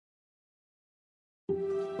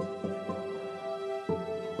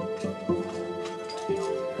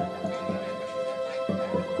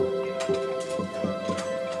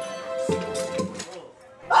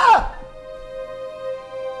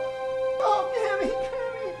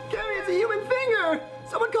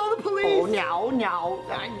now.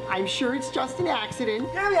 I'm sure it's just an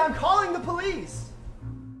accident. Gabby, I'm calling the police.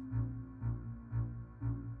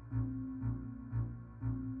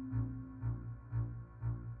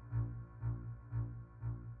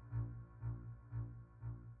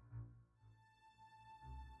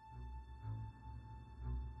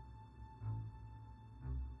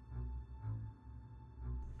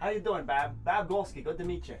 How you doing, Bab? Bab Golsky, good to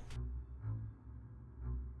meet you.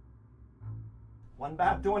 One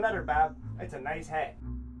Bab to another, Bab. It's a nice hat.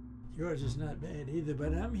 Yours is not bad either,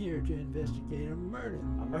 but I'm here to investigate a murder.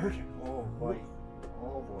 A murder? Oh boy.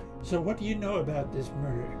 Oh boy. So what do you know about this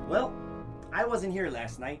murder? Well, I wasn't here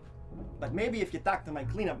last night, but maybe if you talk to my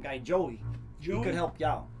cleanup guy, Joey, he could help you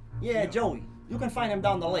out. Yeah, Joey. You can find him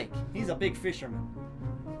down the lake. He's a big fisherman.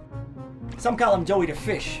 Some call him Joey the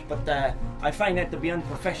Fish, but I find that to be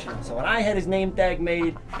unprofessional. So when I had his name tag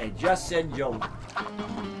made, it just said Joey.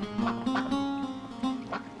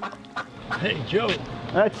 Hey, Joe.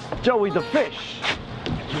 That's Joey the Fish.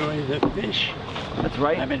 Joey the Fish. That's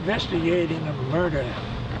right. I'm investigating a murder.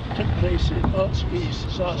 It took place at Olski's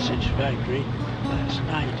sausage factory last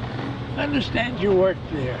night. I understand you worked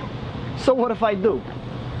there. So what if I do?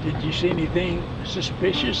 Did you see anything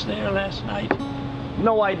suspicious there last night?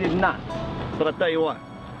 No, I did not. But I'll tell you what,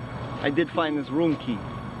 I did find this room key.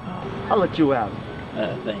 I'll let you have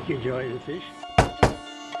it. Thank you, Joey the Fish.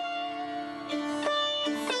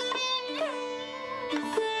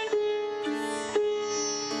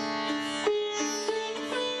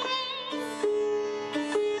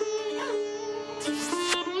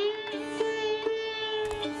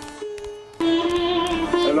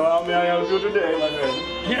 Hello, how may I help you today, my friend?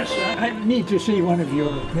 Yes, I need to see one of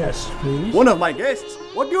your guests, please. One of my guests?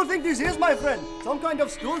 What do you think this is, my friend? Some kind of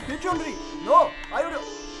stool pigeonry? No, I don't...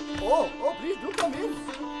 Oh, please do come in.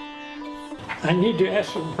 I need to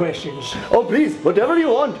ask some questions. Oh, please, whatever you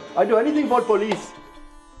want. I'll do anything for police.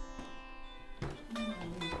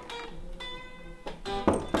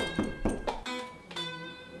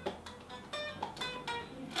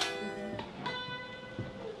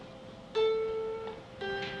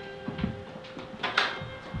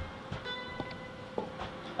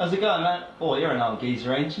 How's it going, man? Oh, you're an old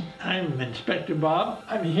geezer, ain't you? I'm Inspector Bob.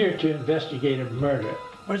 I'm here to investigate a murder.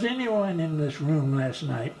 Was anyone in this room last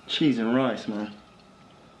night? Cheese and rice, man.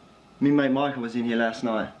 Me mate Michael was in here last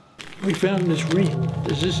night. We found this ring.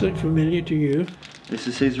 Does this look familiar to you? This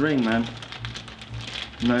is his ring, man.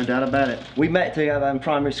 No doubt about it. We met together in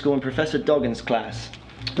primary school in Professor Doggins' class.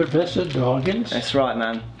 Professor Doggins? That's right,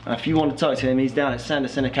 man. If you want to talk to him, he's down at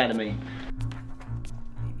Sanderson Academy.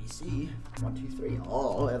 ABC 123.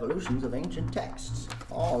 All evolutions of ancient texts.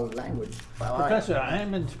 All language. Professor,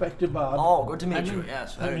 I'm Inspector Bob. Oh, good to meet you.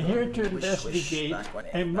 Yes. I'm here to investigate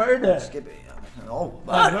a murder. murder. Oh,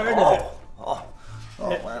 A murder. Oh,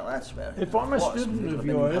 well, that's very. A former student of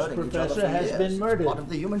yours, Professor, has been murdered. Part of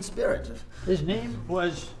the human spirit. His name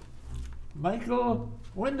was Michael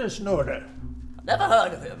Windersnorter. Never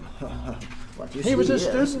heard of him. What you He was see a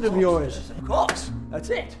here, student of yours. Of course, that's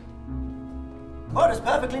it. Murder's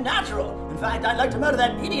perfectly natural. In fact, I'd like to murder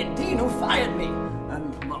that idiot dean who fired me.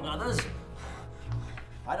 And among others,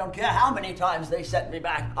 I don't care how many times they sent me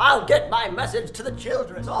back. I'll get my message to the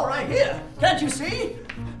children. It's all right here. Can't you see?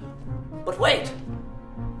 But wait.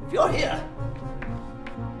 If you're here,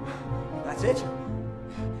 that's it.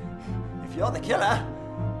 If you're the killer,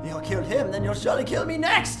 you killed him, then you'll surely kill me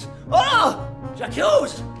next. Oh!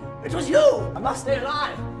 J'accuse! It was you! I must stay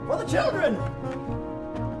alive for the children!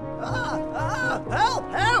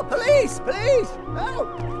 Help! Help! Police! Police!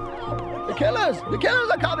 Help! Help! The killers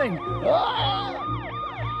are coming!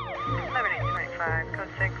 11825, code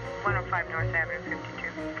 6, 105 North Avenue, 52.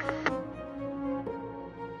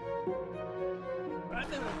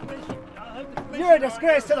 You're a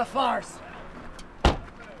disgrace to the farce!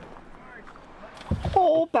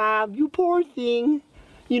 Oh, Bob, you poor thing.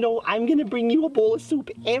 You know, I'm gonna bring you a bowl of soup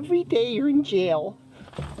every day you're in jail.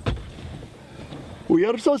 We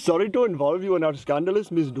are so sorry to involve you in our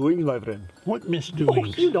scandalous misdoings, my friend. What Oh,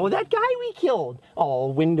 misdoings? you know that guy we killed. Oh,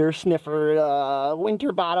 Winder Sniffer,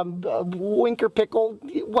 Winterbottom, Winker Pickle,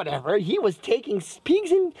 whatever. He was taking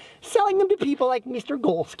pigs and selling them to people like Mr.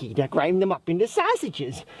 Golsky to grind them up into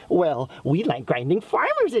sausages. Well, we like grinding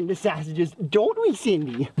farmers into sausages, don't we,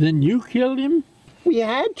 Cindy? Then you killed him? We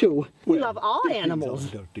had to. We love all animals.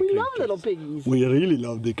 We love little piggies. We really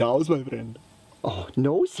love the cows, my friend. Oh,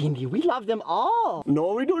 no, Cindy, we love them all.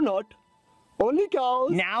 No, we do not. Only cows.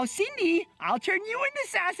 Now, Cindy, I'll turn you into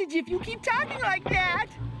sausage if you keep talking like that.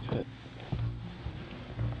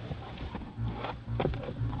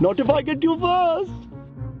 Not if I get you first.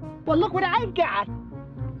 Well, look what I've got.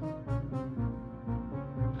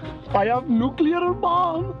 I have nuclear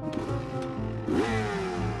bomb.